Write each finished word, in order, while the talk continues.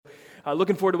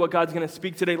Looking forward to what God's going to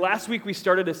speak today. Last week we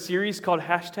started a series called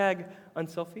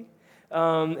 #Unselfie.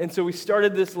 And so we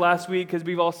started this last week because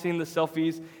we've all seen the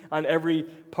selfies on every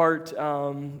part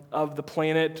of the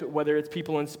planet, whether it's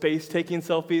people in space taking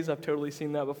selfies. I've totally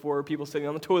seen that before. People sitting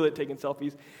on the toilet taking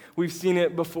selfies. We've seen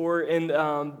it before, and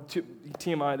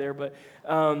TMI there,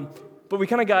 but we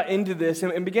kind of got into this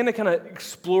and began to kind of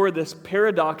explore this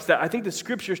paradox that I think the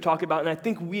scriptures talk about, and I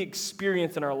think we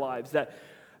experience in our lives, that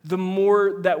the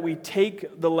more that we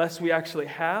take, the less we actually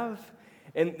have,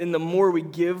 and the more we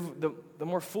give, the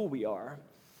more full we are.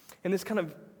 And this kind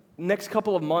of next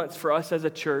couple of months for us as a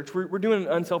church, we're doing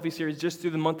an Unselfie series just through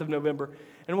the month of November,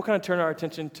 and we'll kind of turn our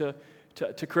attention to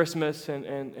Christmas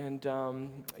and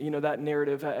that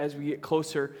narrative as we get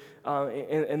closer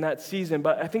in that season.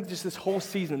 But I think just this whole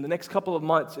season, the next couple of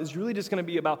months, is really just going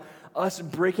to be about us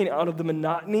breaking out of the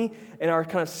monotony and our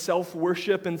kind of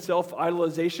self-worship and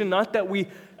self-idolization, not that we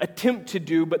attempt to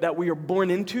do, but that we are born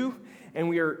into and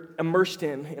we are immersed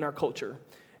in our culture.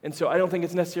 And so I don't think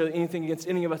it's necessarily anything against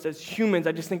any of us as humans.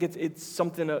 I just think it's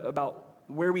something about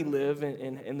where we live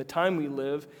and the time we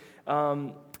live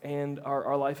and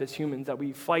our life as humans that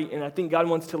we fight. And I think God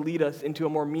wants to lead us into a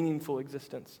more meaningful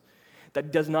existence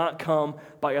that does not come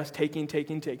by us taking.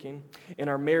 In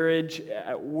our marriage,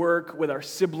 at work, with our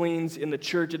siblings, in the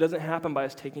church, it doesn't happen by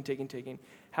us taking. It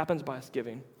happens by us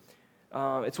giving.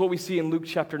 It's what we see in Luke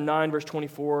chapter 9, verse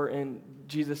 24, and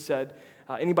Jesus said,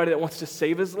 anybody that wants to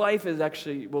save his life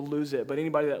will lose it, but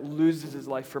anybody that loses his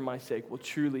life for my sake will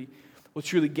truly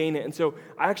gain it. And so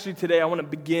today I want to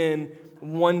begin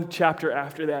one chapter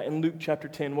after that in Luke chapter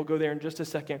 10. We'll go there in just a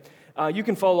second. You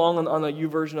can follow along on the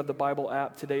YouVersion of the Bible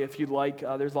app today if you'd like.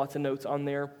 There's lots of notes on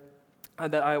there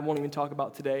that I won't even talk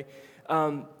about today.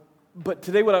 But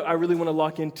today what I really want to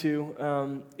lock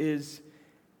into is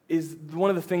one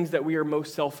of the things that we are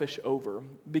most selfish over,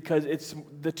 because it's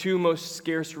the two most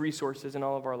scarce resources in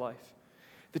all of our life.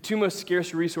 The two most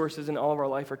scarce resources in all of our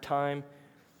life are time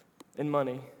and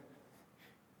money.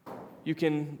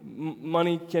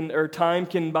 Time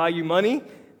can buy you money,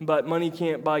 but money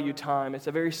can't buy you time. It's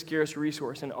a very scarce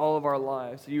resource in all of our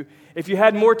lives. If you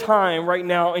had more time right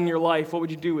now in your life, what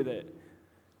would you do with it?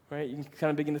 Right? You can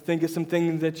kind of begin to think of some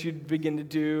things that you'd begin to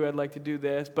do. I'd like to do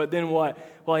this, but then what?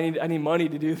 Well, I need money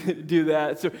to do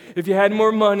that. So if you had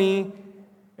more money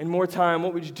and more time,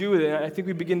 what would you do with it? And I think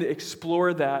we begin to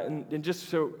explore that. And just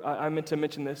so I meant to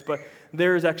mention this, but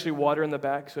there is actually water in the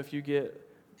back. So if you get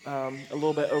a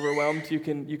little bit overwhelmed, you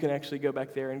can actually go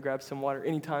back there and grab some water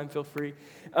anytime. Feel free.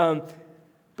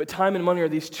 But time and money are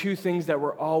these two things that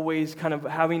we're always kind of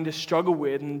having to struggle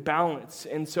with and balance.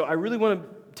 And so I really want to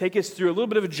take us through a little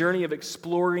bit of a journey of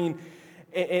exploring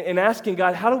and asking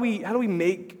God, how do we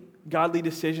make godly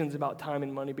decisions about time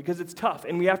and money? Because it's tough,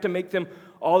 and we have to make them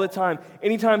all the time.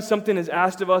 Anytime something is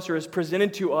asked of us or is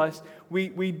presented to us,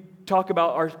 we talk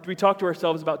to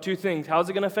ourselves about two things. How's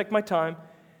it going to affect my time?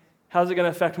 How's it going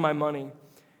to affect my money?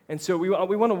 And so we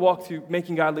want to walk through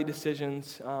making godly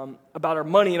decisions about our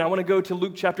money. And I want to go to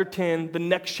Luke chapter 10, the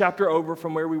next chapter over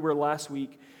from where we were last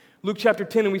week. Luke chapter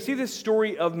 10, and we see this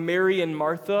story of Mary and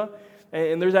Martha.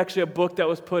 And there's actually a book that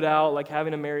was put out, like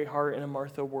Having a Mary Heart in a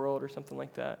Martha World or something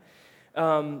like that.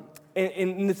 And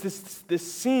it's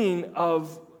this scene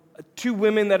of two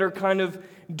women that are kind of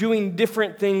doing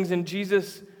different things, and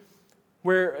Jesus,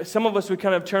 where some of us would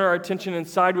kind of turn our attention and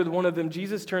side with one of them,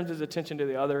 Jesus turns his attention to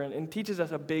the other and teaches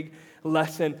us a big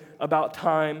lesson about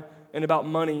time and about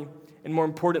money, and more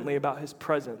importantly, about his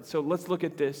presence. So let's look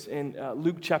at this in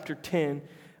Luke chapter 10.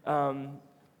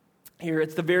 Here,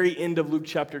 it's the very end of Luke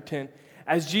chapter 10.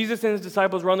 As Jesus and his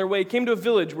disciples were on their way, he came to a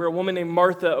village where a woman named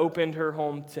Martha opened her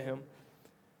home to him.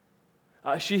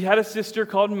 She had a sister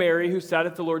called Mary who sat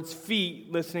at the Lord's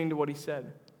feet listening to what he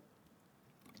said.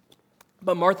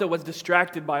 But Martha was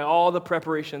distracted by all the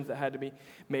preparations that had to be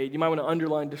made. You might want to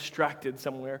underline distracted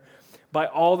somewhere. By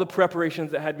all the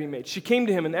preparations that had to be made. She came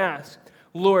to him and asked,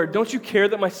 Lord, don't you care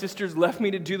that my sister's left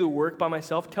me to do the work by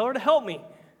myself? Tell her to help me.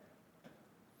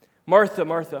 Martha,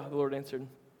 Martha, the Lord answered,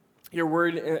 you're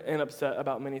worried and upset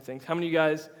about many things. How many of you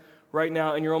guys right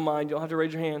now in your own mind, you don't have to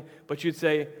raise your hand, but you'd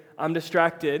say, I'm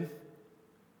distracted,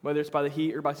 whether it's by the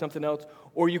heat or by something else,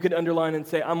 or you could underline and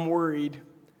say, I'm worried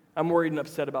and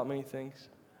upset about many things.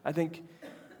 I think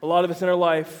a lot of us in our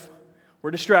life,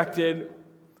 we're distracted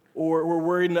or we're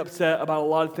worried and upset about a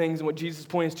lot of things, and what Jesus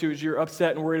points to is you're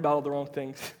upset and worried about all the wrong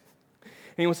things.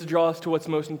 And he wants to draw us to what's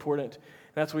most important.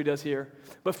 And that's what he does here.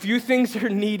 But few things are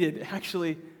needed.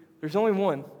 Actually, there's only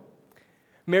one.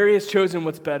 Mary has chosen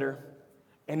what's better,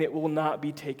 and it will not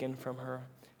be taken from her.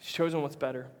 She's chosen what's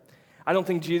better. I don't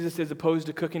think Jesus is opposed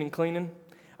to cooking and cleaning.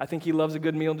 I think he loves a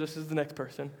good meal just as the next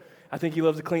person. I think he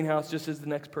loves a clean house just as the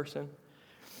next person.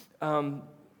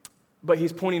 But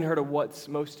he's pointing her to what's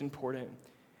most important.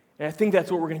 And I think that's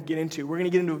what we're going to get into. We're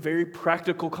going to get into a very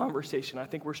practical conversation. I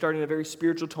think we're starting a very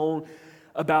spiritual tone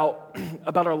about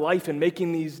our life and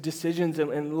making these decisions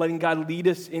and letting God lead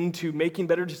us into making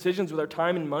better decisions with our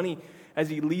time and money as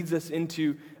he leads us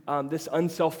into this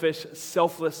unselfish,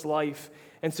 selfless life.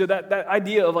 And so that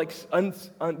idea of like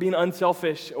being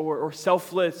unselfish or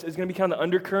selfless is going to be kind of the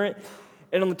undercurrent.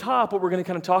 And on the top, what we're going to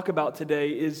kind of talk about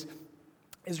today is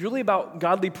really about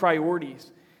godly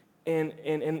priorities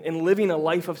and living a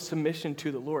life of submission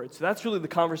to the Lord. So that's really the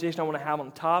conversation I want to have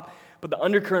on top. But the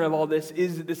undercurrent of all this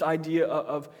is this idea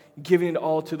of giving it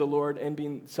all to the Lord and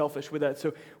being selfish with that.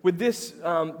 So with this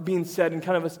being said and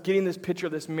kind of us getting this picture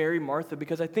of this Mary Martha,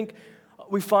 because I think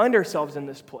we find ourselves in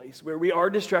this place where we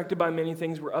are distracted by many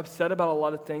things. We're upset about a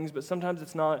lot of things, but sometimes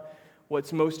it's not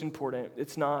what's most important.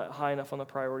 It's not high enough on the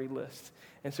priority list.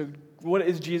 And so what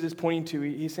is Jesus pointing to?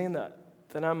 He's saying that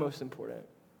I'm most important.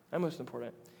 I'm most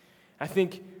important. I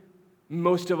think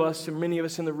most of us, and many of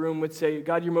us in the room would say,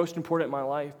 God, you're most important in my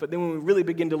life. But then when we really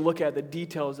begin to look at the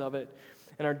details of it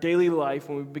in our daily life,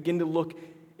 when we begin to look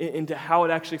into how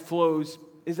it actually flows,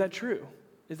 is that true?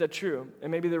 Is that true? And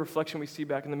maybe the reflection we see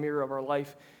back in the mirror of our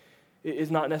life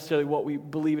is not necessarily what we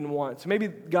believe and want. So maybe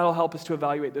God will help us to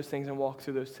evaluate those things and walk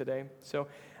through those today. So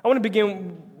I want to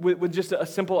begin with just a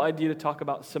simple idea to talk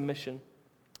about submission.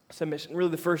 Submission.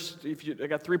 Really the first, I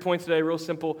got 3 points today, real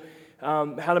simple.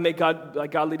 How to make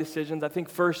godly decisions. I think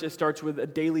first it starts with a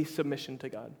daily submission to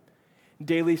God.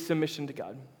 Daily submission to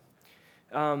God.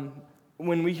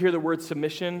 When we hear the word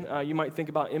submission, you might think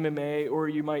about MMA, or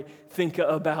you might think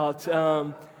about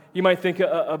a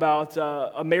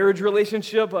marriage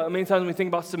relationship. Many times when we think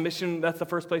about submission, that's the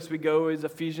first place we go is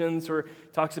Ephesians, or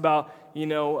talks about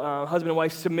husband and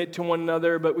wife submit to one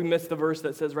another. But we miss the verse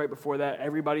that says right before that,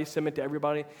 everybody submit to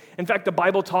everybody. In fact, the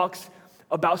Bible talks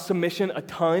about submission a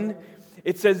ton.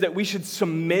 It says that we should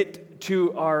submit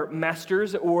to our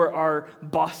masters or our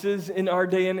bosses in our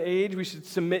day and age. We should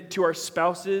submit to our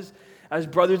spouses as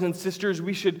brothers and sisters.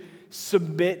 We should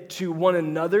submit to one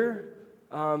another.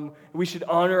 We should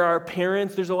honor our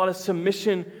parents. There's a lot of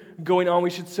submission going on. We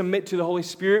should submit to the Holy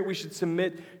Spirit. We should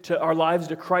submit to our lives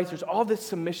to Christ. There's all this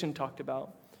submission talked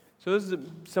about. So this is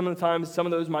some of the times some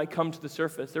of those might come to the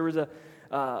surface. There was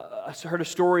I heard a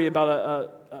story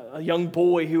about a young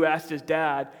boy who asked his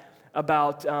dad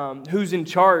about who's in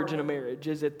charge in a marriage.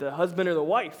 Is it the husband or the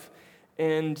wife?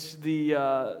 And the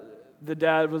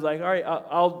dad was like, all right,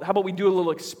 how about we do a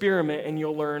little experiment and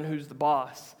you'll learn who's the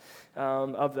boss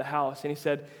of the house. And he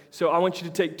said, so I want you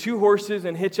to take 2 horses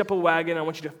and hitch up a wagon. I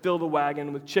want you to fill the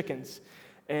wagon with chickens.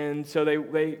 And so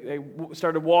they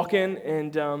started walking,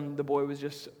 and the boy was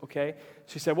just, okay.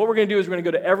 She said, what we're going to do is we're going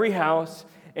to go to every house,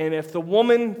 and if the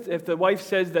wife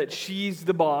says that she's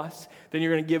the boss, then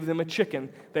you're going to give them a chicken.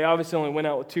 They obviously only went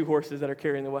out with 2 horses that are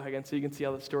carrying the wagon, so you can see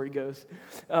how the story goes.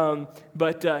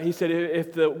 But he said,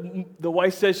 if the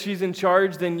wife says she's in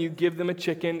charge, then you give them a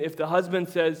chicken. If the husband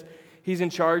says he's in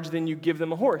charge, then you give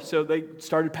them a horse. So they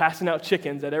started passing out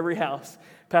chickens at every house.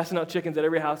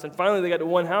 And finally they got to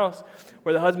one house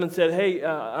where the husband said, hey,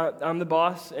 I'm the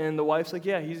boss. And the wife's like,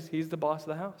 yeah, he's the boss of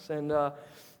the house.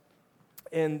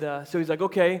 And so he's like,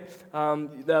 okay, I'm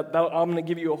going to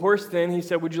give you a horse then. He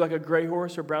said, would you like a gray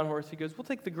horse or brown horse? He goes, we'll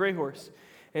take the gray horse.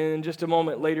 And just a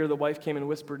moment later, the wife came and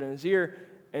whispered in his ear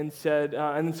and said,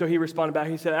 and so he responded back.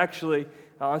 He said, actually,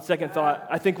 on second thought,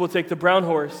 I think we'll take the brown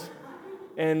horse.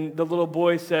 And the little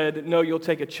boy said, no, you'll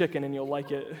take a chicken and you'll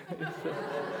like it.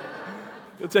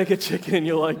 You'll take a chicken and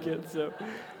you'll like it. So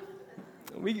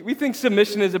we think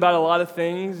submission is about a lot of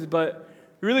things, but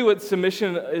really what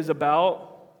submission is about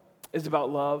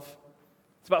love.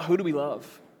 It's about who do we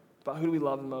love. It's about who do we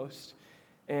love the most.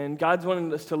 And God's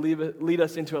wanting us to lead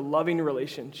us into a loving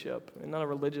relationship, and not a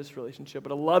religious relationship,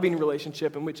 but a loving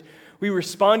relationship in which we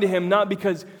respond to Him not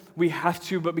because we have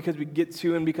to, but because we get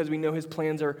to, and because we know His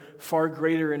plans are far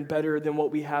greater and better than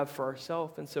what we have for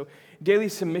ourselves. And so daily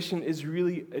submission is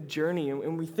really a journey. And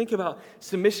when we think about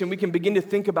submission, we can begin to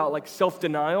think about like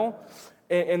self-denial,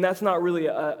 and that's not really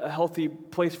a healthy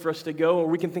place for us to go. Or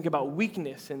we can think about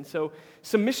weakness. And so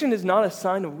submission is not a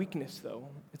sign of weakness, though.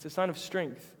 It's a sign of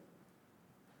strength.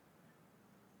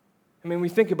 I mean, we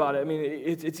think about it. I mean,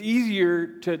 it's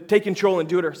easier to take control and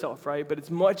do it ourselves, right? But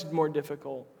it's much more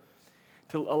difficult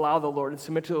to allow the Lord and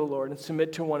submit to the Lord and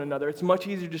submit to one another. It's much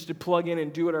easier just to plug in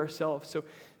and do it ourselves. So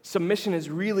submission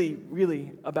is really,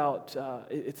 really about,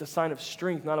 it's a sign of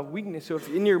strength, not of weakness. So if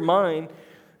in your mind,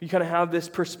 you kind of have this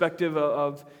perspective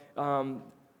of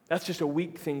that's just a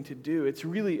weak thing to do. It's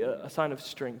really a sign of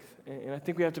strength. And I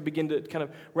think we have to begin to kind of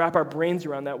wrap our brains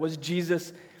around that. Was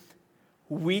Jesus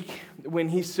weak when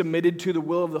he submitted to the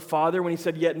will of the Father, when he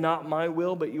said, yet not my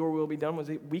will, but your will be done? Was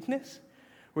it weakness?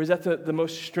 Or is that the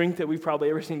most strength that we've probably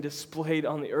ever seen displayed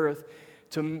on the earth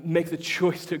to make the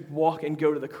choice to walk and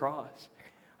go to the cross?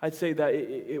 I'd say that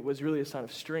it was really a sign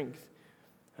of strength.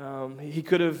 He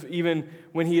could have, even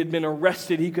when he had been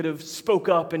arrested, he could have spoke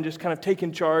up and just kind of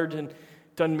taken charge and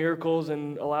done miracles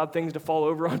and allowed things to fall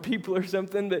over on people or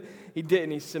something, but he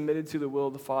didn't. He submitted to the will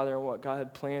of the Father and what God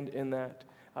had planned in that,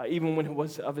 even when it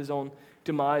was of his own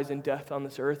demise and death on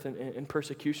this earth and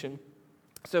persecution.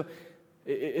 So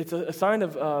it's a sign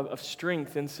of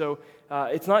strength. And so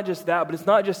it's not just that, but it's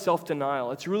not just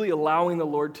self-denial. It's really allowing the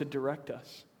Lord to direct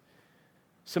us.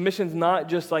 Submission's not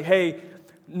just like, hey,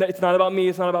 it's not about me,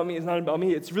 it's not about me, it's not about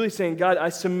me. It's really saying, God, I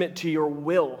submit to your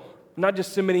will. I'm not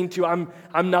just submitting to, I'm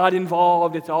not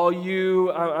involved, it's all you,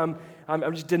 I'm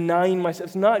just denying myself.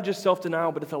 It's not just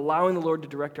self-denial, but it's allowing the Lord to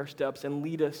direct our steps and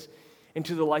lead us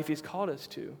into the life he's called us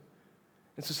to.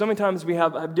 And so sometimes we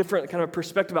have a different kind of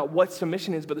perspective about what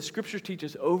submission is, but the scriptures teach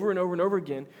us over and over and over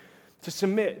again to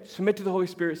submit to the Holy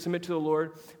Spirit, submit to the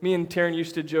Lord. Me and Taryn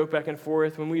used to joke back and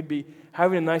forth when we'd be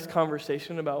having a nice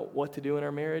conversation about what to do in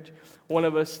our marriage. One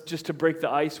of us, just to break the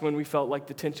ice when we felt like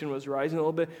the tension was rising a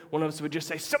little bit, one of us would just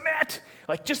say, submit!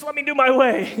 Like, just let me do my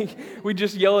way. We'd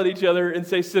just yell at each other and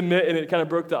say, submit, and it kind of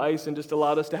broke the ice and just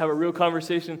allowed us to have a real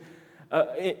conversation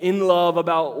in love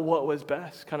about what was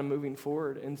best, kind of moving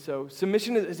forward. And so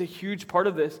submission is a huge part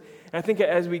of this. And I think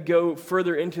as we go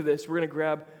further into this, we're going to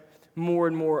grab more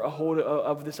and more a hold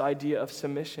of this idea of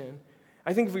submission.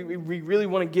 I think if we really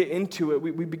want to get into it,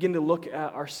 we begin to look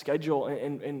at our schedule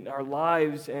and our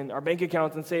lives and our bank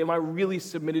accounts and say, am I really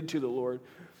submitted to the Lord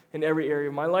in every area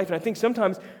of my life? And I think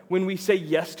sometimes when we say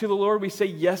yes to the Lord, we say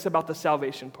yes about the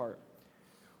salvation part.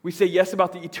 We say yes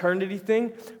about the eternity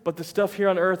thing, but the stuff here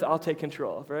on earth, I'll take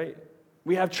control of, right?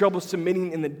 We have trouble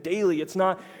submitting in the daily. It's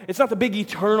not the big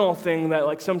eternal thing that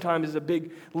like sometimes is a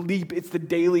big leap. It's the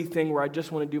daily thing where I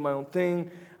just want to do my own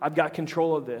thing. I've got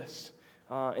control of this.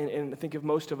 And I think if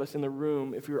most of us in the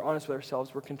room, if we were honest with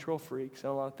ourselves, we're control freaks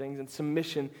and a lot of things. And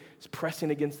submission is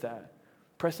pressing against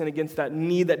that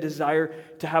need, that desire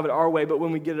to have it our way. But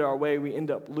when we get it our way, we end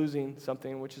up losing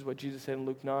something, which is what Jesus said in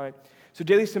Luke 9. So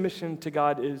daily submission to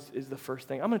God is the first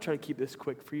thing. I'm going to try to keep this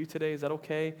quick for you today. Is that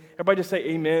okay? Everybody just say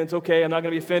amen. It's okay. I'm not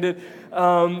going to be offended.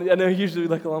 I know usually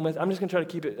like a long message. I'm just going to try to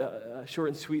keep it short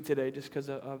and sweet today just because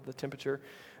of the temperature.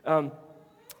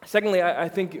 Secondly, I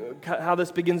think how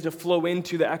this begins to flow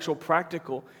into the actual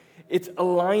practical, it's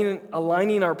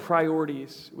aligning our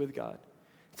priorities with God.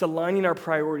 It's aligning our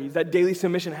priorities. That daily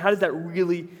submission, how does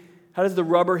the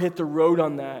rubber hit the road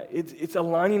on that? It's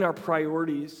aligning our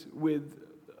priorities with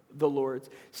the Lord's.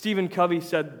 Stephen Covey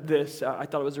said this. I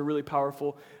thought it was a really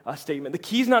powerful statement. The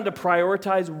key is not to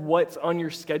prioritize what's on your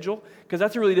schedule, because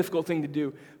that's a really difficult thing to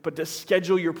do, but to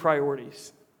schedule your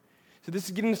priorities. So this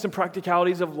is getting into some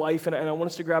practicalities of life, and I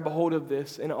want us to grab a hold of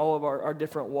this in all of our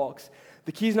different walks.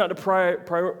 The key is not to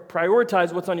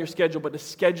prioritize what's on your schedule, but to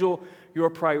schedule your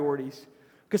priorities.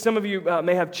 Because some of you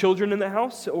may have children in the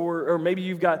house, or maybe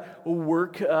you've got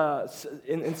work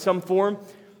in some form.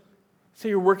 Say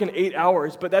you're working 8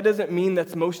 hours, but that doesn't mean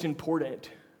that's most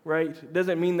important, right? It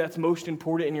doesn't mean that's most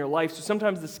important in your life. So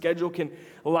sometimes the schedule can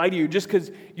lie to you. Just because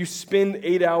you spend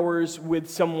 8 hours with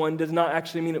someone does not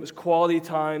actually mean it was quality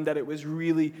time, that it was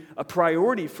really a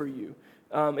priority for you.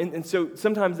 And so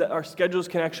sometimes our schedules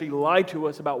can actually lie to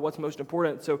us about what's most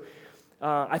important. So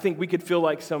I think we could feel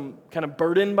like some kind of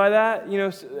burden by that,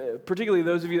 particularly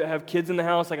those of you that have kids in the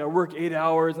house. Like I work 8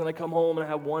 hours, and then I come home and I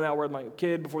have 1 hour with my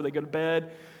kid before they go to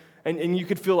bed. And you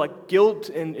could feel like guilt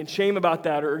and shame about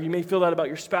that, or you may feel that about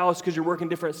your spouse because you're working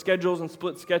different schedules and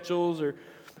split schedules,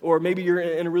 or maybe you're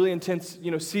in a really intense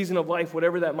season of life,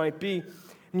 whatever that might be,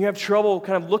 and you have trouble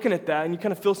kind of looking at that, and you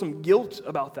kind of feel some guilt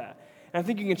about that. And I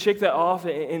think you can shake that off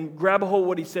and grab a hold of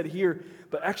what he said here,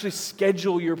 but actually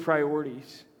schedule your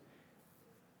priorities.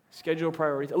 Schedule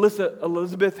priorities.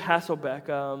 Elizabeth Hasselbeck,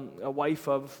 a wife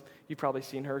of, you've probably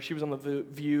seen her. She was on The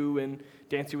View and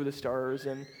Dancing with the Stars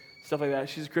and stuff like that.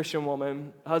 She's a Christian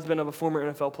woman, husband of a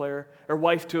former NFL player, or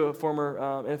wife to a former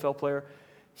NFL player.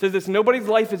 Says this: nobody's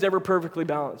life is ever perfectly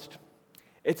balanced.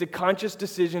 It's a conscious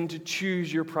decision to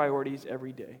choose your priorities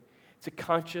every day. It's a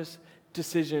conscious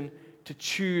decision to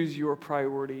choose your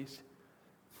priorities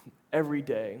every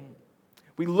day.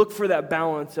 We look for that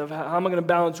balance of how am I going to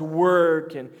balance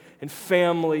work and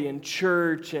family and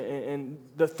church and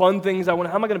the fun things I want.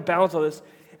 How am I going to balance all this?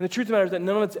 And the truth of the matter is that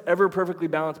none of it's ever perfectly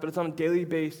balanced, but it's on a daily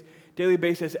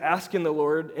basis, asking the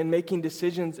Lord and making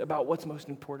decisions about what's most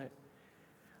important.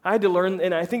 I had to learn,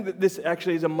 and I think that this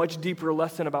actually is a much deeper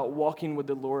lesson about walking with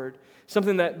the Lord,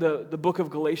 something that the book of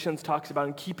Galatians talks about,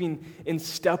 and keeping in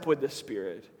step with the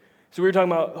Spirit. So we were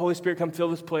talking about, Holy Spirit, come fill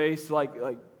this place, like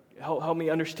help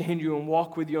me understand you and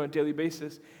walk with you on a daily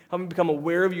basis. Help me become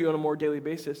aware of you on a more daily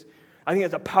basis. I think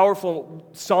that's a powerful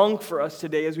song for us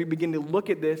today as we begin to look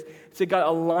at this. Say, God,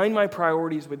 align my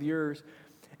priorities with yours,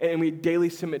 and we daily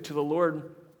submit to the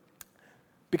Lord.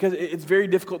 Because it's very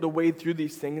difficult to wade through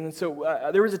these things. And so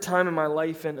there was a time in my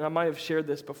life, and I might have shared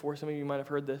this before, some of you might have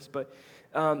heard this, but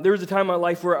there was a time in my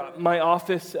life where my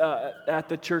office at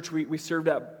the church we served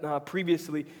at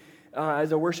previously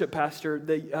as a worship pastor,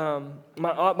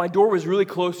 my door was really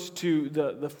close to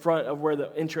the front of where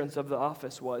the entrance of the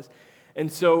office was. And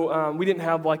so we didn't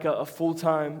have like a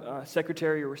full-time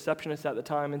secretary or receptionist at the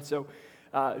time, and so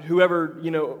whoever,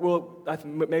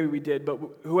 maybe we did, but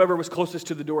whoever was closest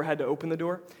to the door had to open the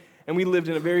door. And we lived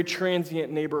in a very transient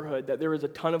neighborhood that there was a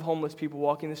ton of homeless people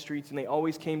walking the streets, and they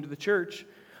always came to the church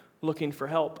looking for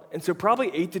help. And so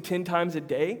probably 8 to 10 times a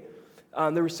day,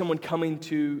 there was someone coming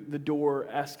to the door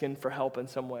asking for help in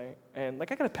some way. And I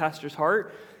got a pastor's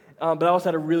heart, but I also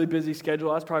had a really busy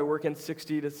schedule. I was probably working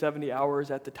 60 to 70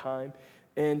 hours at the time.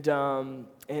 And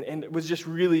was just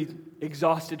really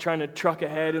exhausted trying to truck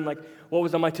ahead, and what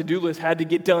was on my to-do list had to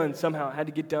get done somehow, had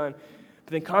to get done.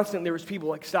 But then constantly there was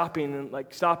people stopping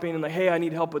and hey, I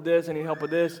need help with this, I need help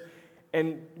with this.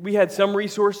 And we had some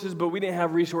resources, but we didn't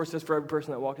have resources for every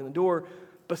person that walked in the door.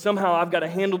 But somehow I've got to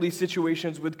handle these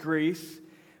situations with grace,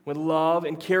 with love,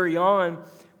 and carry on.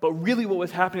 But really what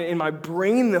was happening in my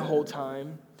brain the whole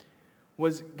time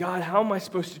was, God, how am I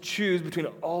supposed to choose between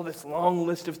all this long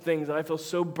list of things that I feel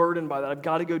so burdened by, that I've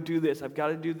got to go do this, I've got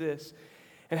to do this?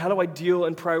 And how do I deal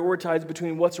and prioritize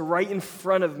between what's right in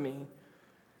front of me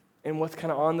and what's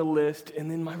kind of on the list? And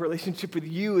then my relationship with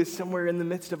you is somewhere in the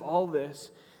midst of all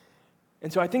this.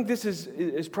 And so I think this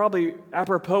is probably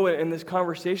apropos in this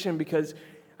conversation, because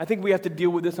I think we have to deal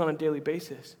with this on a daily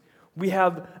basis. We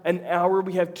have an hour,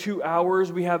 we have 2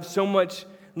 hours, we have so much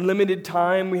limited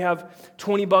time, we have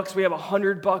 $20, we have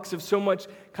 $100 of so much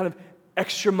kind of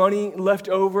extra money left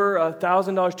over, $1,000,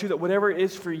 $2,000, whatever it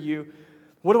is for you.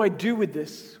 What do I do with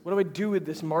this? What do I do with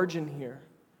this margin here?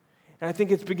 And I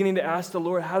think it's beginning to ask the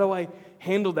Lord, how do I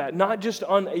handle that? Not just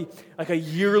on a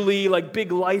yearly,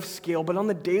 big life scale, but on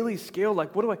the daily scale. I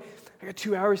got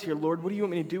 2 hours here, Lord, what do you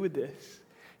want me to do with this?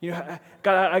 God,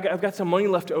 I've got some money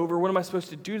left over. What am I supposed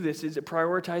to do this? Is it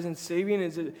prioritizing saving?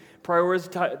 Is it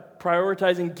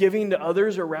prioritizing giving to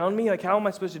others around me? How am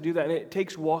I supposed to do that? And it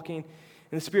takes walking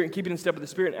in the Spirit and keeping in step with the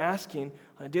Spirit and asking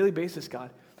on a daily basis, God,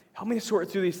 help me to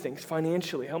sort through these things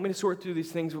financially. Help me to sort through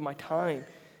these things with my time.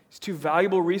 It's two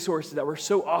valuable resources that we're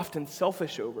so often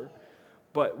selfish over.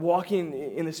 But walking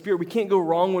in the Spirit, we can't go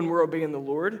wrong when we're obeying the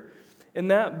Lord in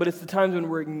that, but it's the times when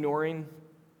we're ignoring,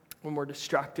 when we're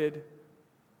distracted,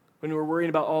 when we're worrying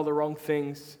about all the wrong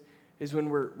things, is when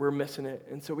we're missing it.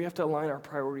 And so we have to align our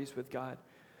priorities with God.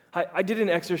 I did an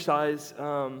exercise,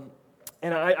 and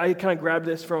I kind of grabbed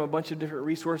this from a bunch of different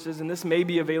resources, and this may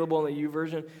be available in the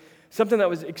YouVersion. Something that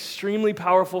was extremely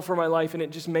powerful for my life, and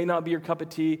it just may not be your cup of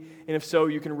tea, and if so,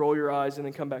 you can roll your eyes and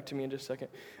then come back to me in just a second.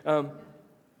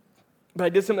 But I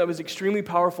did something that was extremely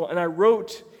powerful, and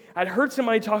I'd heard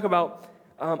somebody talk about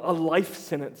a life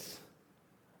sentence.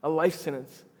 A life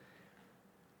sentence.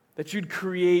 That you'd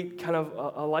create kind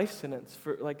of a life sentence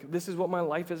for, this is what my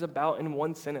life is about in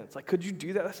one sentence. Could you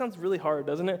do that? That sounds really hard,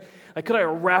 doesn't it? Could I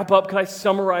wrap up, could I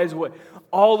summarize what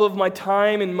all of my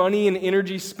time and money and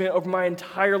energy spent over my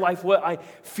entire life, what I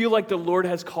feel like the Lord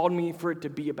has called me for it to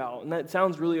be about? And that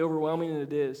sounds really overwhelming, and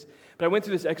it is. But I went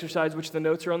through this exercise, which the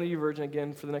notes are on the YouVersion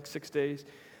again for the next 6 days.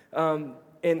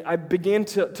 And I began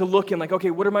to look and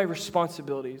okay, what are my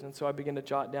responsibilities? And so I began to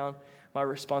jot down my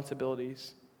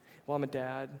responsibilities. Well, I'm a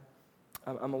dad.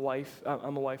 I'm a wife.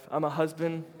 I'm a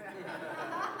husband.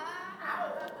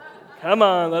 Come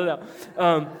on, let it out.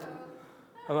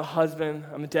 I'm a husband.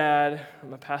 I'm a dad.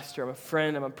 I'm a pastor. I'm a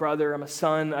friend. I'm a brother. I'm a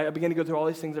son. I began to go through all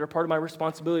these things that are part of my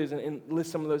responsibilities and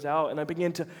list some of those out. And I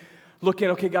began to look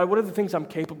in, okay, God, what are the things I'm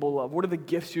capable of? What are the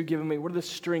gifts you've given me? What are the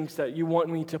strengths that you want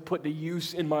me to put to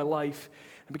use in my life?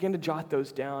 I began to jot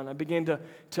those down. I began to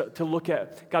look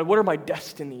at, God, what are my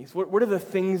destinies? What are the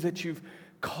things that you've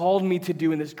called me to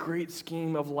do in this great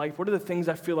scheme of life? What are the things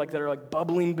I feel that are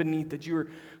bubbling beneath that you are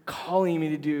calling me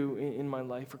to do in my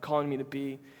life or calling me to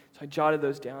be? So I jotted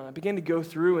those down. I began to go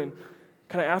through and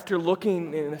kind of after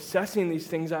looking and assessing these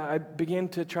things, I began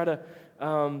to try to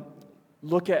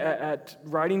look at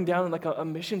writing down like a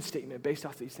mission statement based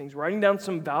off these things, writing down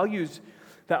some values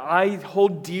that I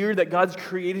hold dear, that God's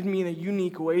created me in a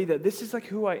unique way, that this is like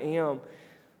who I am.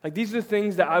 Like these are the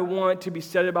things that I want to be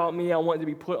said about me. I want to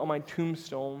be put on my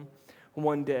tombstone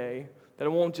one day. That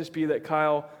it won't just be that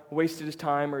Kyle wasted his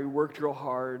time or he worked real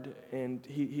hard and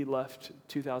he left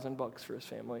 $2,000 for his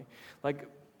family. Like,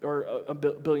 or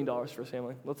 $1 billion for his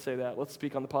family. Let's say that. Let's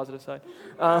speak on the positive side.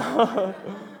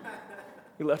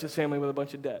 He left his family with a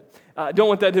bunch of debt. Don't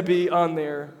want that to be on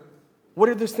there. What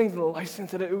are those things in the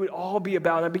license that it would all be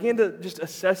about? And I began to just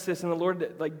assess this, and the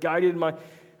Lord like guided my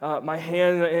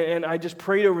hand, and I just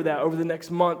prayed over that over the next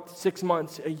month, 6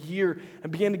 months, a year,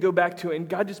 and began to go back to it. And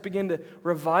God just began to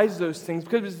revise those things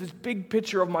because it was this big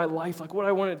picture of my life, like what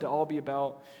I wanted it to all be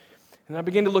about. And I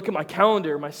began to look at my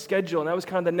calendar, my schedule, and that was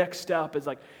kind of the next step. Is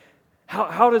like,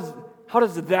 how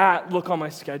does that look on my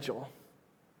schedule?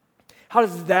 How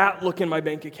does that look in my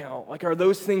bank account? Like, are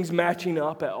those things matching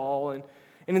up at all? And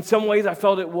in some ways, I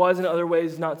felt it was, and in other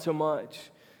ways, not so much.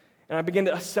 And I began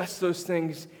to assess those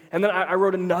things. And then I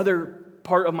wrote another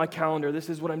part of my calendar. This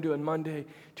is what I'm doing Monday,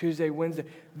 Tuesday, Wednesday.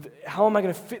 How am I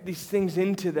going to fit these things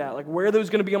into that? Like, where are those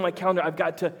going to be on my calendar?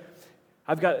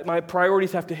 My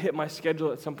priorities have to hit my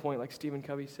schedule at some point, like Stephen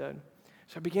Covey said.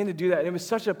 So I began to do that. And it was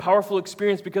such a powerful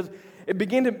experience because it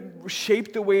began to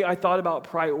shape the way I thought about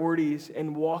priorities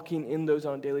and walking in those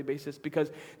on a daily basis,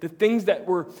 because the things that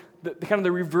were the kind of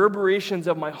the reverberations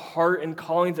of my heart and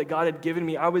callings that God had given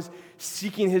me, I was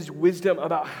seeking His wisdom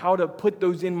about how to put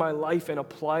those in my life and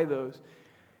apply those.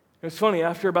 It was funny,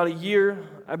 after about a year,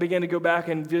 I began to go back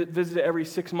and visit it every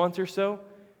 6 months or so,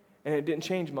 and it didn't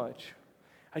change much.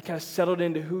 I kind of settled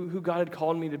into who God had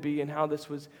called me to be and how this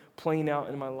was playing out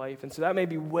in my life. And so that may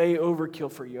be way overkill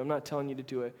for you. I'm not telling you to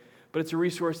do it. But it's a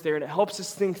resource there, and it helps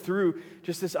us think through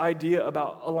just this idea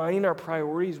about aligning our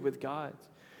priorities with God's.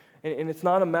 And it's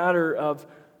not a matter of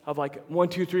like 1,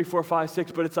 2, 3, 4, 5,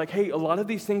 6, but it's like, hey, a lot of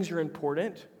these things are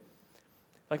important.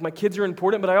 Like my kids are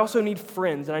important, but I also need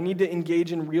friends, and I need to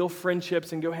engage in real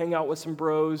friendships and go hang out with some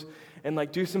bros and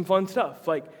like do some fun stuff.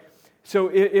 Like,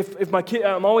 so if my kid,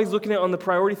 I'm always looking at on the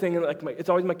priority thing, and like it's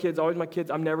always my kids,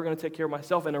 I'm never going to take care of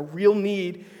myself, and a real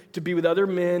need to be with other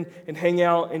men and hang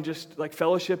out and just like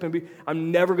fellowship and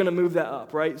I'm never going to move that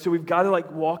up, right? So we've got to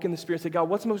like walk in the Spirit and say, God,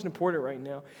 what's most important right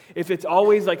now? If it's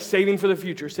always like saving for the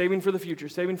future,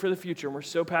 and we're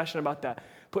so passionate about that,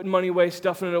 putting money away,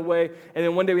 stuffing it away, and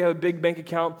then one day we have a big bank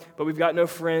account, but we've got no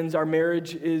friends, our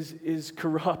marriage is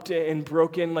corrupt and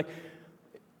broken, like,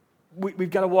 we've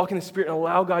got to walk in the Spirit and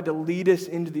allow God to lead us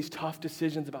into these tough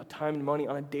decisions about time and money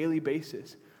on a daily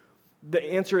basis. The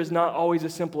answer is not always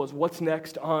as simple as what's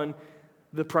next on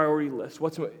the priority list.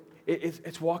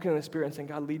 It's walking in the Spirit and saying,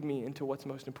 God, lead me into what's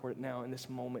most important now in this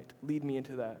moment. Lead me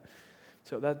into that.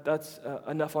 So that's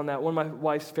enough on that. One of my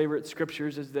wife's favorite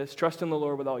scriptures is this: trust in the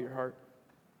Lord with all your heart.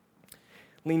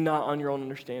 Lean not on your own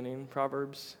understanding.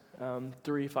 Proverbs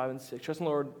 3, 5, and 6. Trust in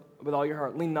the Lord with all your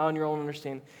heart. Lean not on your own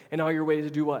understanding. In all your ways,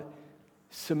 do what?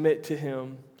 Submit to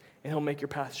Him, and He'll make your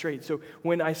path straight. So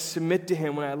when I submit to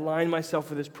Him, when I align myself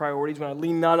with His priorities, when I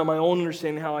lean not on my own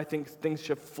understanding how I think things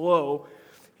should flow,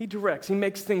 He directs. He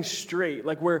makes things straight.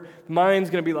 Like where mine's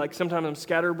going to be like, sometimes I'm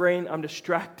scatterbrained, I'm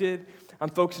distracted, I'm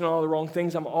focusing on all the wrong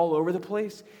things, I'm all over the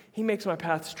place. He makes my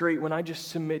path straight when I just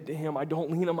submit to Him. I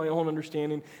don't lean on my own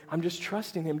understanding. I'm just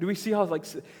trusting Him. Do we see how, like,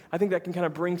 I think that can kind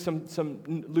of bring some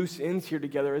loose ends here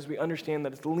together as we understand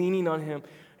that it's leaning on Him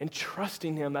and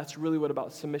trusting Him. That's really what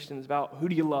about submission is about. Who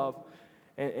do you love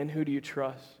and who do you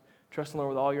trust? Trust in the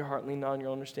Lord with all your heart, lean not on your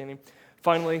own understanding.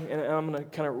 Finally, and I'm going to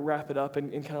kind of wrap it up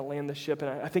and kind of land the ship,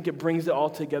 and I think it brings it all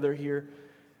together here.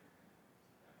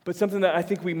 But something that I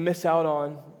think we miss out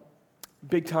on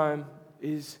big time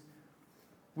is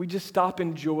we just stop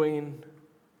enjoying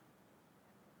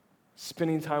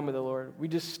spending time with the Lord. We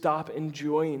just stop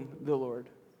enjoying the Lord.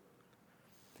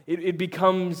 It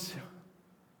becomes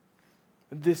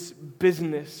this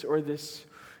business or this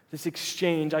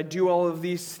exchange. I do all of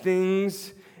these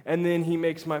things, and then He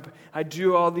makes I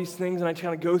do all these things, and I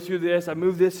kind of go through this. I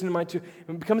move this into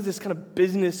it becomes this kind of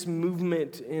business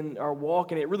movement in our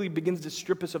walk, and it really begins to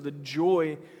strip us of the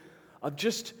joy of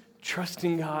just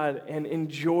trusting God and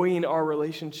enjoying our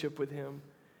relationship with Him.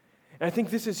 And I think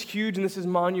this is huge and this is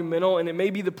monumental, and it may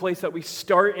be the place that we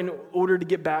start in order to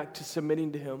get back to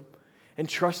submitting to Him and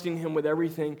trusting Him with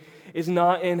everything. Is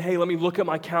not in, hey, let me look at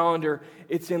my calendar.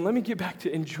 It's in, let me get back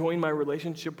to enjoying my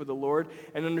relationship with the Lord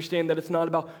and understand that it's not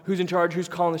about who's in charge, who's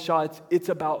calling the shots. It's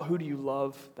about who do you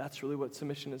love. That's really what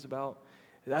submission is about.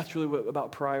 That's really what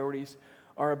about priorities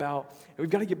are about. And we've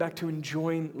got to get back to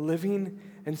enjoying living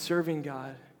and serving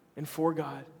God and for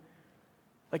God.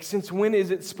 Like, since when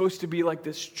is it supposed to be like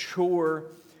this chore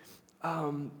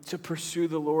to pursue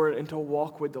the Lord and to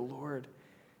walk with the Lord?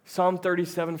 Psalm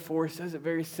 37:4 says it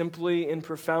very simply and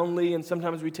profoundly, and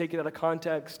sometimes we take it out of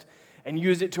context and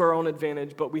use it to our own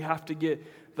advantage, but we have to get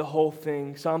the whole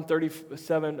thing. Psalm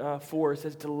 37:4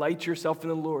 says, delight yourself in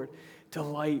the Lord.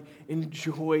 Delight,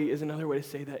 enjoy is another way to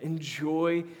say that.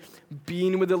 Enjoy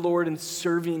being with the Lord and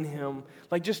serving Him.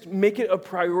 Like, just make it a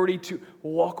priority to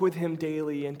walk with Him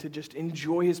daily and to just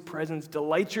enjoy His presence.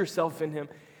 Delight yourself in Him,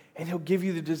 and He'll give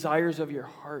you the desires of your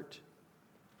heart.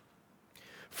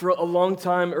 For a long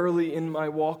time early in my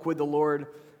walk with the Lord,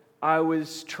 I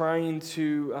was trying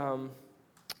to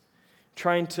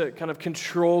kind of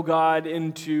control God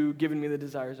into giving me the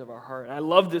desires of our heart. And I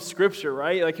love this scripture,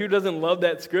 right? Like, who doesn't love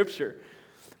that scripture?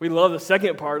 We love the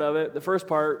second part of it. The first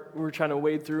part, we're trying to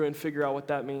wade through and figure out what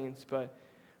that means. But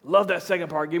love that second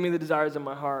part. Give me the desires of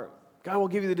my heart. God will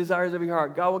give you the desires of your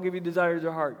heart. God will give you desires of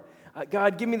your heart.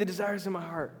 God, give me the desires of my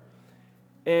heart.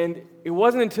 And it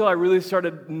wasn't until I really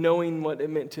started knowing what it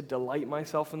meant to delight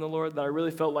myself in the Lord that I really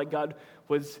felt like God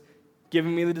was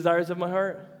giving me the desires of my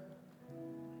heart.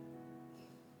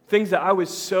 Things that I was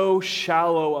so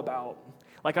shallow about.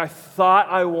 Like, I thought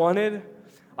I wanted.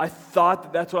 I thought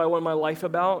that that's what I wanted my life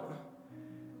about.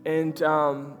 And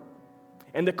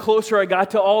the closer I got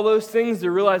to all those things, I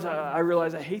realized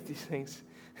I hate these things.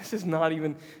 This is not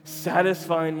even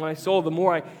satisfying my soul. The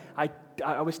more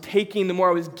I was taking, the more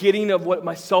I was getting of what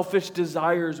my selfish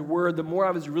desires were, the more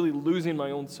I was really losing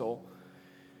my own soul.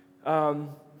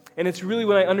 And it's really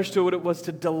when I understood what it was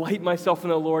to delight myself in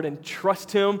the Lord and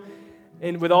trust Him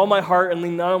and with all my heart and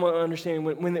lean not on my understanding,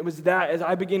 when it was that, as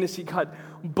I began to see God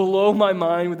blow my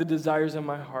mind with the desires of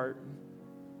my heart.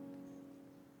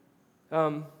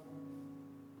 I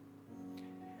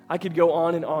could go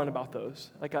on and on about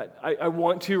those. Like, I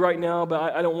want to right now,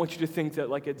 but I don't want you to think that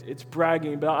like it's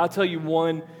bragging. But I'll tell you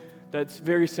one that's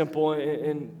very simple.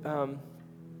 And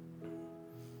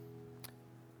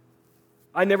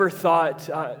I never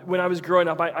thought, when I was growing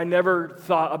up, I never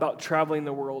thought about traveling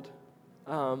the world,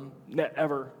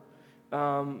 ever.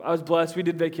 I was blessed. We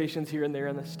did vacations here and there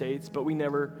in the States, but we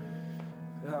never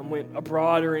went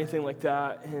abroad or anything like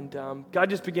that. And God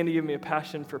just began to give me a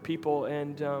passion for people.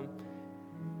 And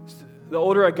the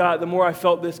older I got, the more I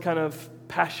felt this kind of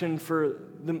passion for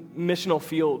the missional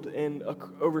field and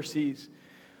overseas.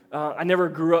 I never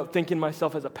grew up thinking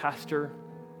myself as a pastor,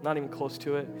 not even close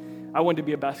to it. I wanted to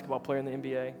be a basketball player in the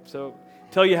NBA. So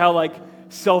tell you how like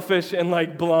selfish and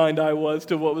like blind I was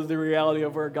to what was the reality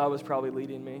of where God was probably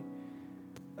leading me.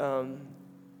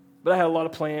 But I had a lot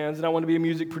of plans, and I wanted to be a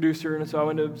music producer, and so I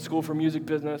went to school for music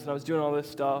business, and I was doing all this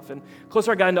stuff. And the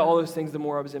closer I got into all those things, the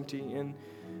more I was empty. And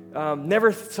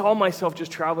never saw myself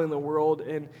just traveling the world,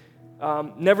 and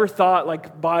never thought,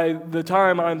 like, by the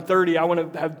time I'm 30, I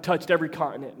want to have touched every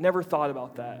continent. Never thought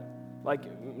about that, like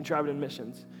traveling in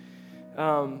missions.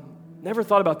 Never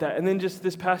thought about that. And then just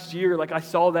this past year, like, I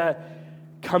saw that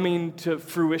coming to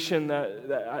fruition,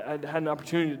 that I had an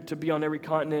opportunity to be on every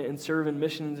continent and serve in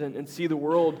missions and see the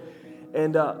world.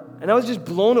 And I was just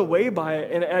blown away by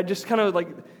it. And I just kind of, like,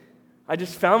 I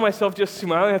just found myself just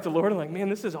smiling at the Lord. I'm like, man,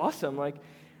 this is awesome. Like,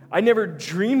 I never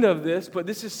dreamed of this, but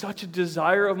this is such a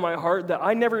desire of my heart that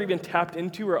I never even tapped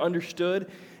into or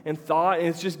understood and thought. And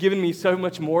it's just given me so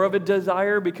much more of a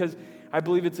desire, because I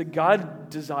believe it's a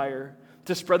God desire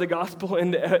to spread the gospel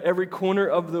into every corner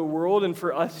of the world, and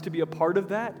for us to be a part of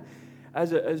that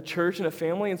as a church and a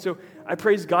family. And so I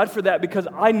praise God for that, because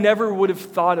I never would have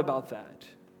thought about that.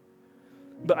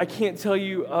 But I can't tell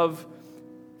you of,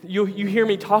 you hear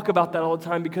me talk about that all the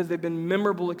time, because they've been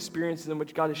memorable experiences in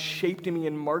which God has shaped me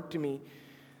and marked me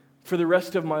for the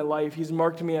rest of my life. He's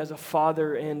marked me as a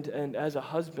father and as a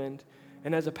husband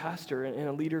and as a pastor and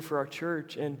a leader for our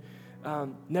church. And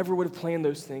never would have planned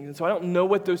those things. And so I don't know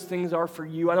what those things are for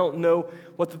you. I don't know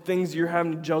what the things you're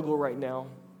having to juggle right now.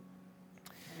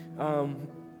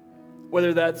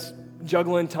 Whether that's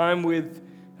juggling time with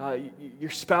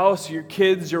your spouse, your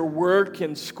kids, your work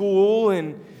and school,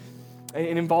 and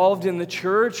involved in the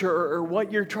church, or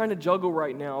what you're trying to juggle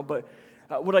right now. But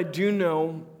what I do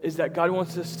know is that God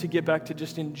wants us to get back to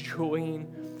just enjoying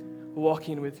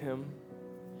walking with Him.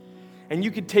 And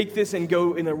you could take this and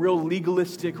go in a real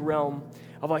legalistic realm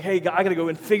of like, hey, I got to go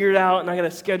and figure it out, and I got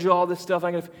to schedule all this stuff.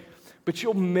 But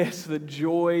you'll miss the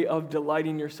joy of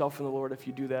delighting yourself in the Lord if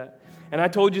you do that. And I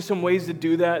told you some ways to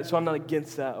do that, so I'm not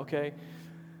against that, okay?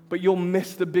 But you'll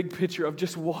miss the big picture of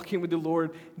just walking with the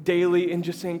Lord daily and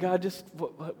just saying, God, just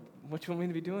what you want me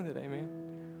to be doing today, man?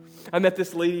 I met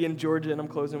this lady in Georgia, and I'm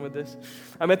closing with this.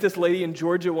 I met this lady in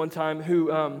Georgia one time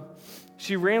who,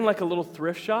 she ran like a little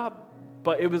thrift shop.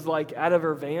 but it was like out of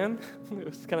her van.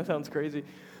 It kind of sounds crazy.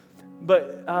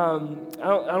 But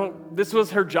this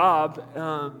was her job.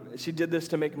 She did this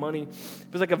to make money.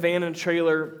 It was like a van and a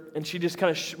trailer, and she just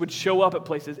kind of would show up at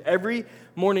places. Every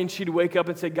morning she'd wake up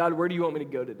and say, God, where do you want me to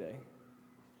go today?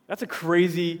 That's a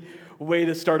crazy way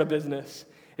to start a business.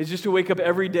 It's just to wake up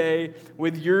every day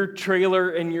with your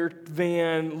trailer and your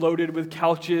van loaded with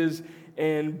couches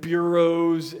and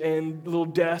bureaus and little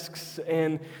desks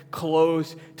and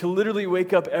clothes, to literally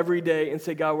wake up every day and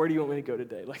say, God, where do you want me to go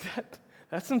today? Like that.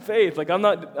 That's some faith. Like I'm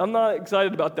not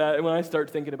excited about that when I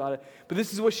start thinking about it. But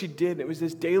this is what she did. And it was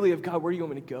this daily of, God, where do you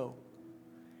want me to go?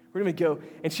 Where do you want me to go?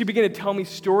 And she began to tell me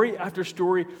story after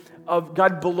story of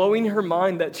God blowing her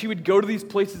mind, that she would go to these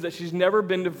places that she's never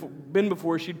been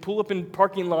before. She'd pull up in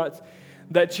parking lots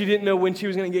that she didn't know when she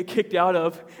was going to get kicked out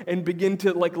of, and begin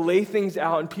to like lay things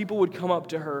out, and people would come up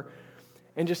to her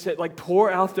and just say, like pour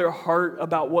out their heart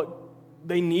about what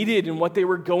they needed and what they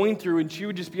were going through, and she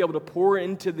would just be able to pour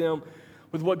into them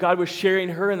with what God was sharing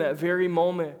her in that very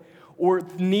moment, or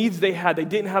needs they had. They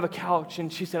didn't have a couch,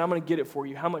 and she said, I'm going to get it for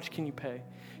you. How much can you pay?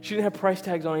 She didn't have price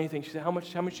tags on anything. She said, how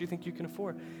much do you think you can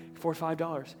afford? For $5.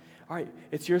 All right,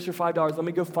 it's yours for $5. Let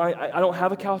me go find, I don't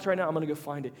have a couch right now. I'm going to go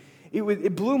find it.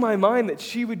 It blew my mind that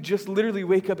she would just literally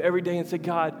wake up every day and say,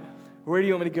 God, where do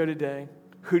you want me to go today?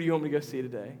 Who do you want me to go see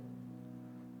today?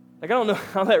 Like, I don't know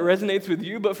how that resonates with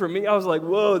you, but for me, I was like,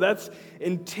 whoa, that's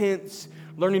intense.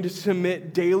 Learning to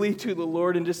submit daily to the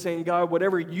Lord and just saying, God,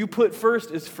 whatever you put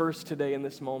first is first today in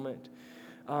this moment.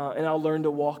 And I'll learn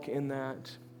to walk in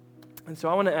that. And so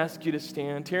I want to ask you to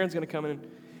stand. Taryn's going to come in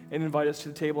and invite us to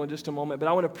the table in just a moment. But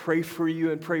I want to pray for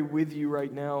you and pray with you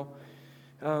right now.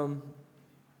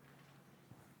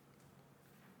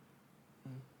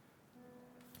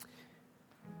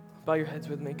 Bow your heads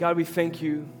with me. God, we thank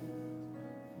you.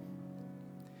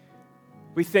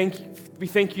 We thank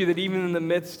you that even in the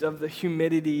midst of the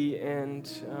humidity and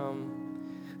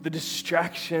the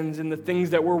distractions and the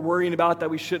things that we're worrying about that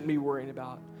we shouldn't be worrying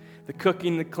about, the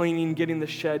cooking, the cleaning, getting the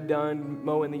shed done,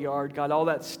 mowing the yard, God, all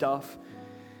that stuff,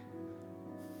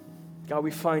 God,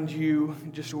 we find you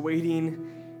just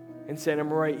waiting and saying,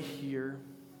 I'm right here.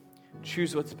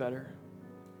 Choose what's better.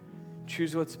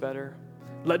 Choose what's better.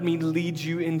 Let me lead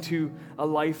you into a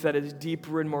life that is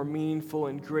deeper and more meaningful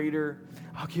and greater.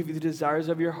 I'll give you the desires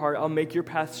of your heart. I'll make your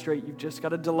path straight. You've just got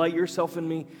to delight yourself in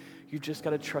me. You've just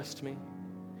got to trust me.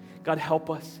 God, help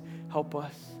us, help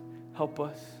us, help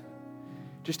us.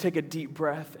 Just take a deep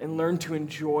breath and learn to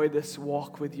enjoy this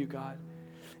walk with you, God.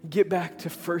 Get back to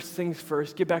first things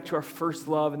first. Get back to our first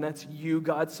love, and that's you,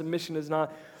 God. Submission is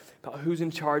not about who's in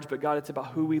charge, but God, it's about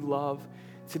who we love.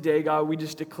 Today, God, we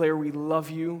just declare we love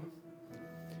you.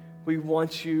 We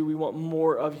want you. We want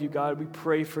more of you, God. We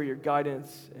pray for your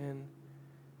guidance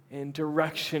and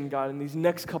direction, God, in these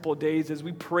next couple of days as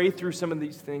we pray through some of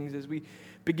these things, as we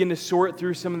begin to sort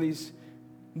through some of these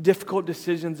difficult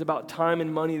decisions about time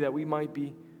and money that we might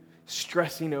be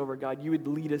stressing over, God. You would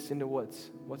lead us into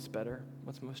what's better,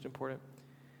 what's most important.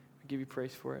 We give you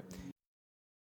praise for it.